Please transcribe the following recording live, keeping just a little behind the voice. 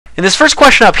In this first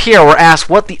question up here, we're asked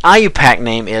what the IUPAC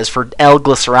name is for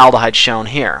L-glyceraldehyde shown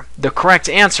here. The correct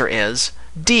answer is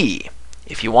D.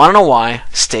 If you want to know why,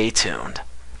 stay tuned.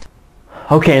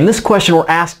 Okay, in this question we're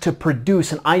asked to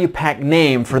produce an IUPAC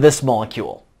name for this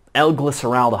molecule,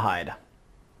 L-glyceraldehyde.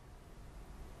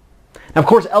 Now, of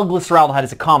course, L-glyceraldehyde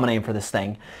is a common name for this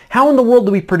thing. How in the world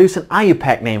do we produce an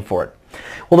IUPAC name for it?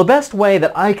 Well, the best way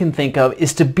that I can think of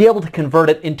is to be able to convert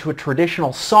it into a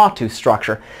traditional sawtooth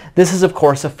structure. This is, of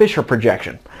course, a Fischer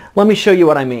projection. Let me show you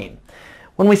what I mean.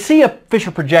 When we see a Fischer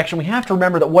projection, we have to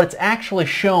remember that what it's actually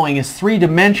showing is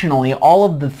three-dimensionally all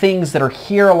of the things that are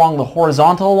here along the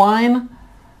horizontal line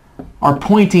are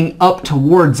pointing up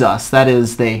towards us. That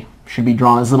is, they should be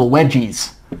drawn as little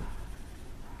wedgies.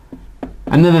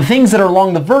 And then the things that are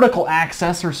along the vertical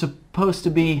axis are supposed to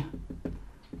be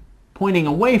pointing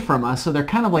away from us, so they're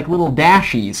kind of like little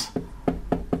dashies.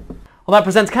 Well, that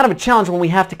presents kind of a challenge when we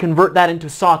have to convert that into a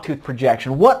sawtooth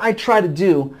projection. What I try to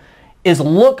do is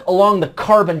look along the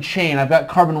carbon chain. I've got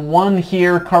carbon 1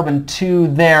 here, carbon 2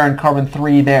 there, and carbon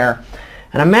 3 there.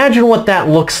 And imagine what that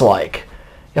looks like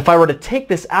if I were to take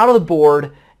this out of the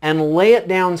board and lay it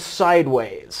down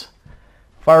sideways.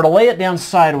 If I were to lay it down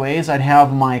sideways, I'd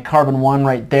have my carbon 1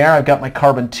 right there. I've got my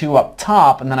carbon 2 up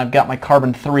top, and then I've got my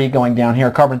carbon 3 going down here.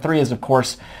 Carbon 3 is, of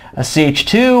course, a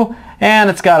CH2,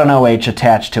 and it's got an OH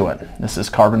attached to it. This is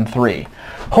carbon 3.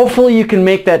 Hopefully you can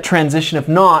make that transition. If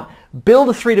not, build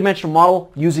a three-dimensional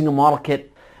model using a model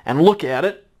kit and look at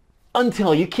it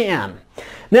until you can.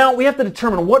 Now, we have to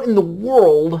determine what in the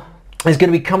world is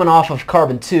going to be coming off of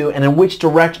carbon 2 and in which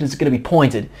direction is it going to be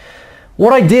pointed.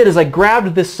 What I did is I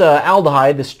grabbed this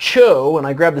aldehyde, this CHO, and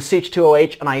I grabbed the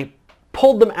CH2OH, and I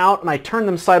pulled them out and I turned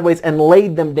them sideways and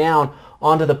laid them down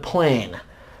onto the plane.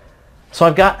 So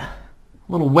I've got a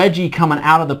little wedgie coming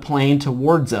out of the plane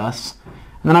towards us,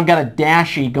 and then I've got a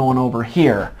dashie going over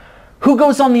here. Who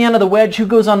goes on the end of the wedge? Who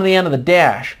goes on the end of the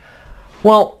dash?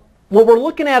 Well, what we're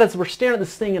looking at is we're staring at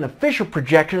this thing in a Fischer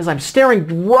projection as I'm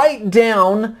staring right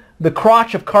down the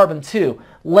crotch of carbon 2.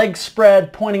 Legs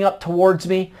spread, pointing up towards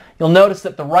me. You'll notice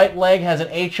that the right leg has an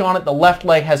H on it, the left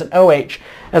leg has an OH.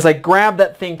 As I grab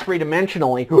that thing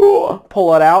three-dimensionally,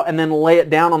 pull it out, and then lay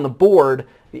it down on the board,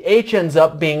 the H ends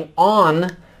up being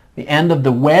on the end of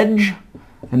the wedge,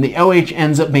 and the OH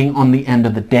ends up being on the end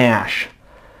of the dash.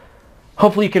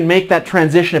 Hopefully you can make that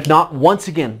transition. If not, once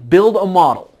again, build a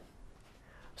model.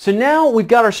 So now we've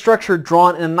got our structure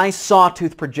drawn in a nice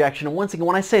sawtooth projection. And once again,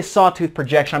 when I say sawtooth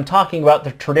projection, I'm talking about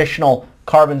the traditional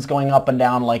carbons going up and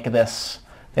down like this.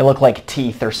 They look like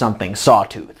teeth or something,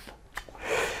 sawtooth.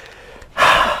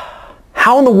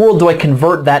 How in the world do I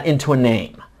convert that into a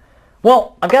name?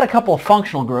 Well, I've got a couple of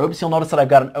functional groups. You'll notice that I've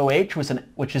got an OH,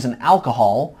 which is an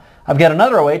alcohol. I've got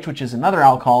another OH, which is another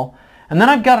alcohol. And then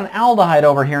I've got an aldehyde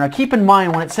over here. Now keep in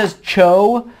mind, when it says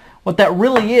CHO, what that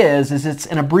really is it's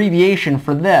an abbreviation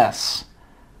for this.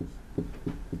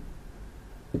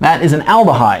 That is an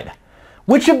aldehyde.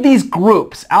 Which of these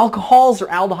groups, alcohols or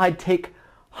aldehyde, take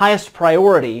highest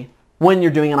priority when you're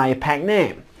doing an IUPAC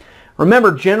name?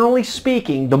 Remember, generally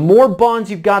speaking, the more bonds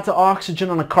you've got to oxygen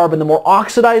on a carbon, the more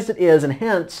oxidized it is, and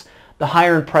hence the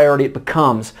higher in priority it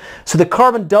becomes. So the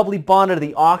carbon doubly bonded to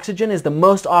the oxygen is the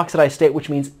most oxidized state, which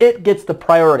means it gets the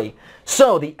priority.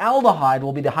 So the aldehyde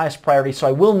will be the highest priority, so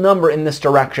I will number in this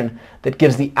direction that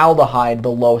gives the aldehyde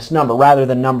the lowest number, rather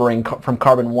than numbering from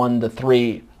carbon 1 to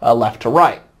 3 left to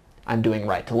right. I'm doing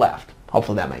right to left.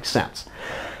 Hopefully that makes sense.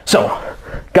 So,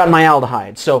 got my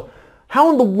aldehyde. So,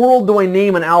 how in the world do I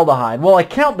name an aldehyde? Well, I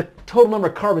count the total number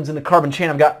of carbons in the carbon chain.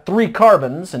 I've got 3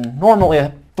 carbons, and normally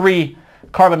a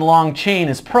 3-carbon long chain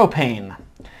is propane.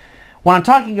 When I'm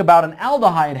talking about an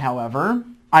aldehyde, however,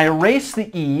 I erase the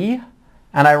E,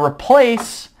 and I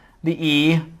replace the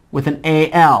E with an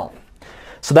AL.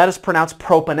 So that is pronounced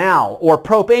propanal, or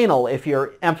propanal if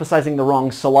you're emphasizing the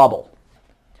wrong syllable.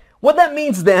 What that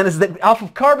means then is that off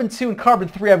of carbon 2 and carbon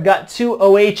 3 I've got 2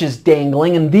 OHs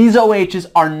dangling, and these OHs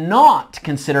are not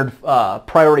considered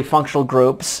priority functional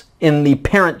groups in the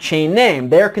parent chain name.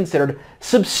 They're considered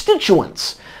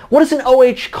substituents. What is an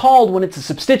OH called when it's a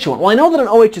substituent? Well, I know that an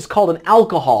OH is called an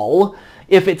alcohol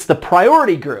if it's the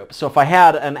priority group. So if I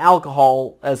had an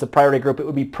alcohol as the priority group, it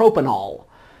would be propanol.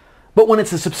 But when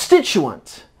it's a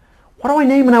substituent, what do I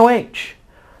name an OH?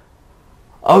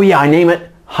 Oh yeah, I name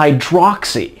it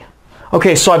hydroxy.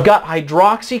 Okay, so I've got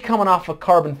hydroxy coming off of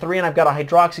carbon 3, and I've got a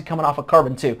hydroxy coming off of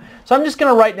carbon 2. So I'm just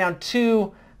going to write down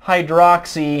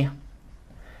 2-hydroxy,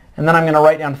 and then I'm going to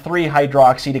write down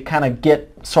 3-hydroxy to kind of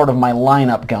get sort of my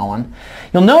lineup going.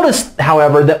 You'll notice,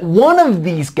 however, that one of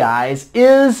these guys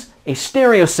is a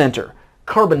stereocenter,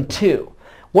 carbon 2.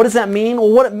 What does that mean?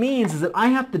 Well, what it means is that I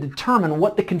have to determine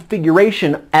what the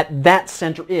configuration at that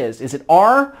center is. Is it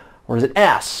R or is it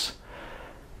S?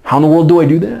 How in the world do I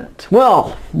do that?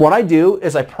 Well, what I do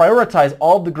is I prioritize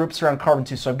all of the groups around carbon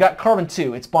 2. So I've got carbon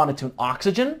 2. It's bonded to an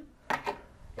oxygen,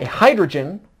 a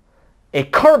hydrogen, a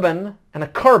carbon, and a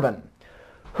carbon.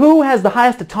 Who has the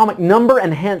highest atomic number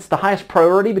and hence the highest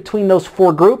priority between those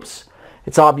four groups?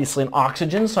 It's obviously an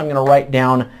oxygen, so I'm going to write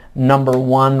down number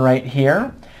 1 right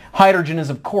here. Hydrogen is,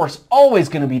 of course, always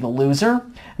going to be the loser.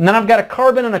 And then I've got a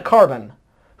carbon and a carbon.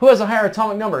 Who has a higher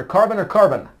atomic number, carbon or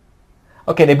carbon?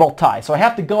 Okay, they both tie. So I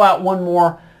have to go out one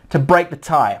more to break the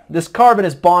tie. This carbon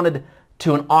is bonded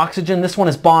to an oxygen. This one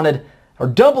is bonded, or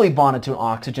doubly bonded to an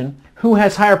oxygen. Who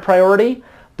has higher priority?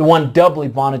 The one doubly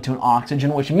bonded to an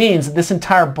oxygen, which means that this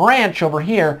entire branch over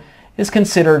here is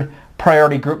considered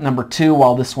priority group number 2,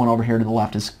 while this one over here to the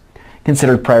left is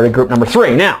considered priority group number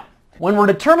 3. Now, when we're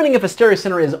determining if a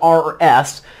stereocenter is R or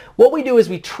S, what we do is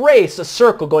we trace a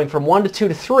circle going from 1 to 2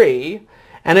 to 3,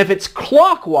 and if it's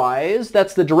clockwise,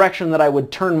 that's the direction that I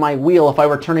would turn my wheel if I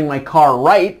were turning my car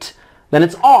right, then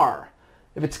it's R.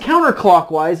 If it's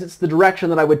counterclockwise, it's the direction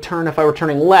that I would turn if I were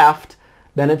turning left,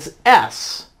 then it's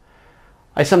S.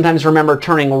 I sometimes remember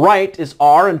turning right is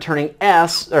R and turning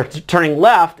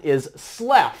left is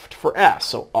sleft for S,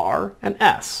 so R and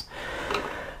S.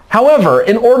 However,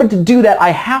 in order to do that, I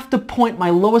have to point my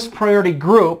lowest priority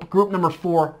group, group number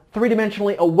 4,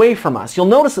 three-dimensionally away from us. You'll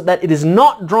notice that it is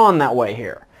not drawn that way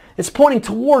here. It's pointing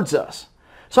towards us.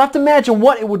 So I have to imagine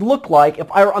what it would look like if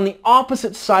I were on the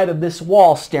opposite side of this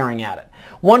wall staring at it.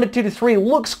 1 to 2 to 3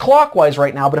 looks clockwise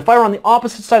right now, but if I were on the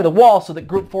opposite side of the wall so that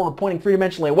group 4 were pointing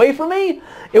three-dimensionally away from me,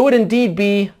 it would indeed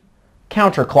be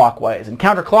counterclockwise. And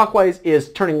counterclockwise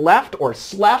is turning left or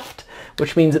sleft,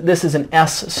 which means that this is an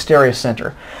S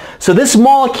stereocenter. So this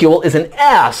molecule is an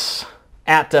S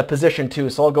at position 2,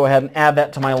 so I'll go ahead and add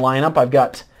that to my lineup. I've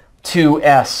got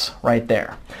 2S right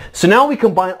there. So now we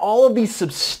combine all of these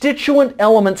substituent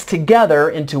elements together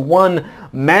into one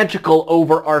magical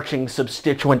overarching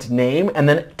substituent name and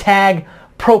then tag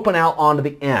propanal onto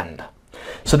the end.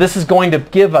 So this is going to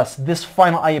give us this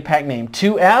final IUPAC name,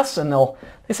 2S, and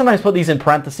they sometimes put these in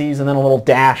parentheses and then a little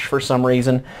dash for some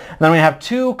reason. And then we have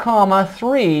 2,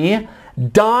 3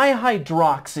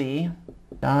 dihydroxy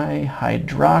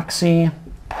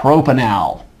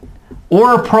propanal.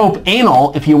 Or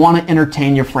propanal if you want to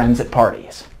entertain your friends at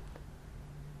parties.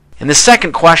 In the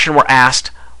second question, we're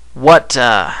asked what...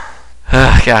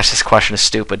 gosh, this question is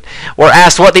stupid. We're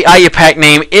asked what the IUPAC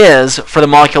name is for the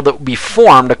molecule that will be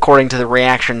formed according to the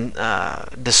reaction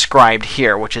described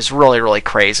here, which is really, really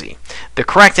crazy. The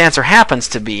correct answer happens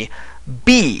to be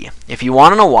B. If you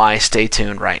want to know why, stay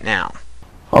tuned right now.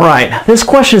 Alright, this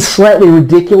question is slightly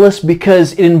ridiculous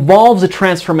because it involves a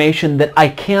transformation that I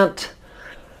can't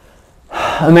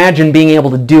imagine being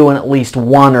able to do in at least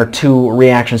 1 or 2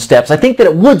 reaction steps. I think that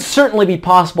it would certainly be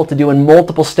possible to do in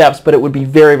multiple steps, but it would be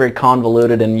very, very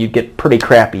convoluted and you'd get pretty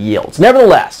crappy yields.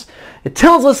 Nevertheless, it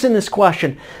tells us in this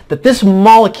question that this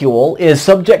molecule is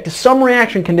subject to some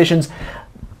reaction conditions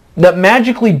that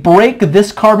magically break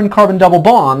this carbon-carbon double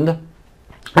bond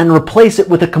and replace it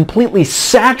with a completely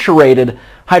saturated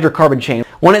hydrocarbon chain.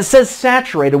 When it says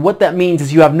saturated, what that means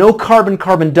is you have no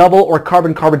carbon-carbon double or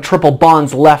carbon-carbon triple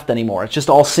bonds left anymore. It's just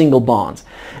all single bonds.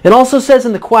 It also says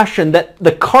in the question that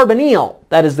the carbonyl,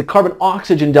 that is the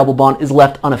carbon-oxygen double bond, is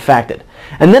left unaffected.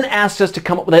 And then asks us to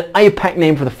come up with an IUPAC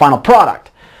name for the final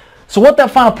product. So what that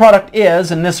final product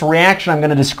is, in this reaction I'm going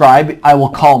to describe, I will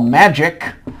call magic,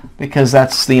 because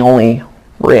that's the only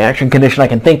reaction condition I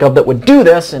can think of that would do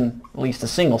this in at least a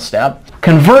single step,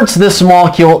 converts this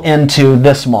molecule into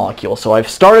this molecule. So I've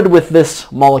started with this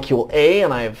molecule A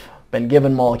and I've been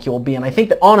given molecule B, and I think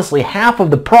that honestly half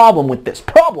of the problem with this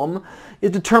problem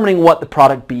is determining what the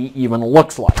product B even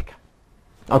looks like.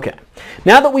 Okay,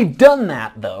 now that we've done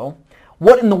that though,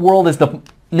 what in the world is the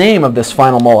name of this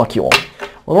final molecule?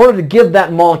 Well, in order to give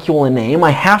that molecule a name,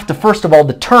 I have to first of all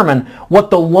determine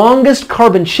what the longest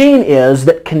carbon chain is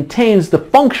that contains the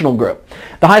functional group.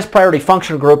 The highest priority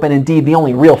functional group, and indeed the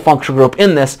only real functional group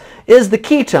in this, is the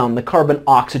ketone, the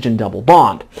carbon-oxygen double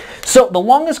bond. So the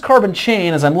longest carbon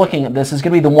chain, as I'm looking at this, is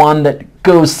going to be the one that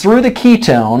goes through the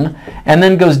ketone and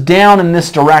then goes down in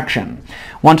this direction.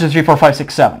 1, 2, 3, 4, 5,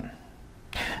 6, 7.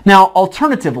 Now,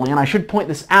 alternatively, and I should point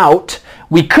this out,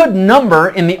 we could number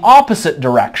in the opposite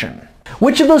direction.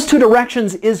 Which of those 2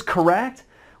 directions is correct?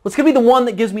 Well, it's going to be the one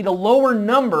that gives me the lower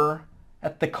number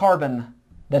at the carbon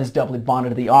that is doubly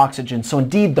bonded to the oxygen. So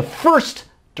indeed, the first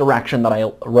direction that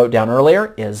I wrote down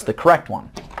earlier is the correct one.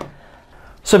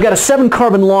 So I've got a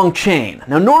 7-carbon long chain.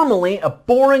 Now normally, a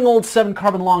boring old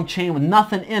 7-carbon long chain with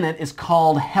nothing in it is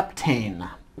called heptane.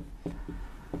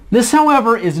 This,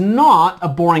 however, is not a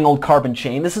boring old carbon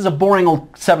chain. This is a boring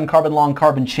old 7-carbon long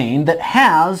carbon chain that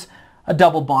has a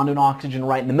double bond to an oxygen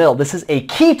right in the middle. This is a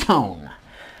ketone,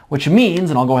 which means,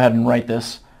 and I'll go ahead and write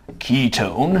this,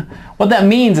 ketone. What that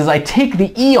means is I take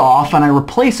the E off and I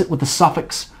replace it with the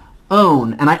suffix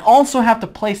 -one. And I also have to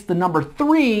place the number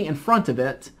 3 in front of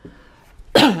it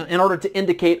in order to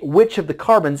indicate which of the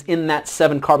carbons in that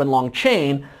 7-carbon long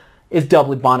chain is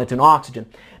doubly bonded to an oxygen.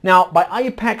 Now, by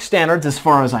IUPAC standards, as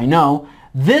far as I know,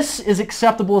 this is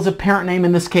acceptable as a parent name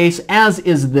in this case, as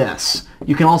is this.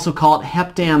 You can also call it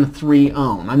heptan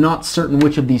 3-one. I'm not certain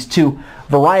which of these two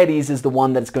varieties is the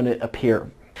one that's going to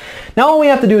appear. Now all we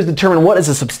have to do is determine what is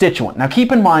a substituent. Now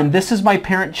keep in mind, this is my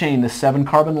parent chain, this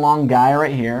 7-carbon long guy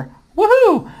right here.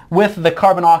 Woohoo! With the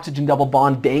carbon-oxygen double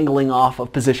bond dangling off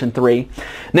of position 3.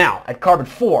 Now, at carbon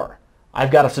 4,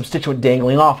 I've got a substituent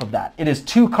dangling off of that. It is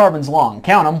 2 carbons long.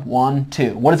 Count them. 1,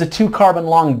 2. What is a 2-carbon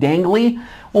long dangly?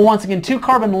 Well, once again,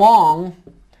 2-carbon long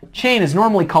chain is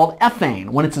normally called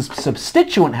ethane. When it's a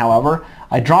substituent, however,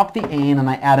 I drop the ane and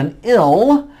I add an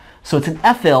 -il, so it's an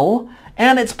ethyl,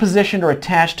 and it's positioned or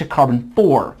attached to carbon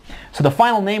 4. So the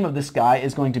final name of this guy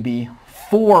is going to be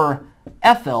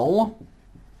 4-ethyl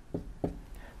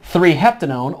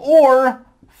 3-heptanone, or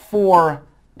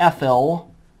 4-ethyl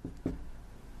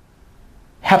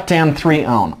heptan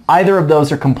 3-one. Either of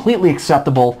those are completely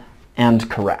acceptable and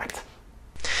correct.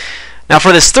 Now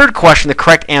for this third question, the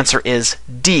correct answer is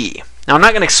D. Now I'm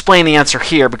not going to explain the answer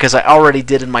here because I already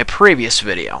did in my previous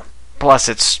video. Plus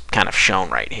it's kind of shown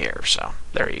right here, so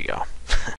there you go.